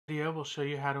Video will show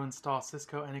you how to install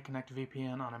Cisco Anyconnect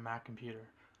VPN on a Mac computer.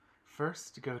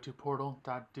 First, go to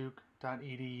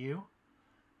portal.duke.edu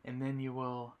and then you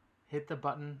will hit the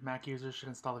button Mac users should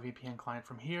install the VPN client.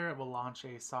 From here, it will launch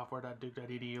a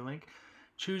software.duke.edu link.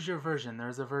 Choose your version. There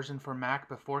is a version for Mac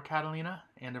before Catalina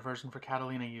and a version for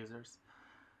Catalina users.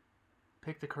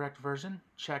 Pick the correct version,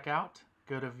 check out,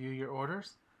 go to view your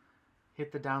orders,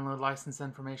 hit the download license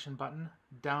information button,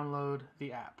 download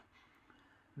the app.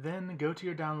 Then go to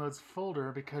your downloads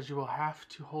folder because you will have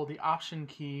to hold the option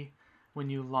key when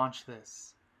you launch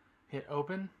this. Hit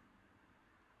open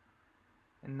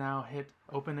and now hit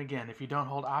open again. If you don't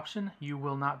hold option, you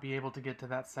will not be able to get to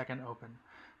that second open.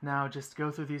 Now just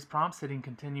go through these prompts, hitting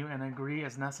continue and agree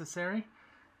as necessary.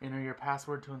 Enter your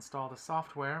password to install the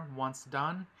software. Once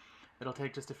done, it'll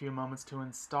take just a few moments to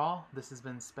install. This has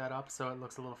been sped up so it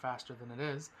looks a little faster than it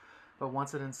is. But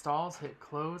once it installs, hit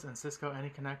close and Cisco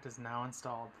Anyconnect is now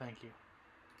installed. Thank you.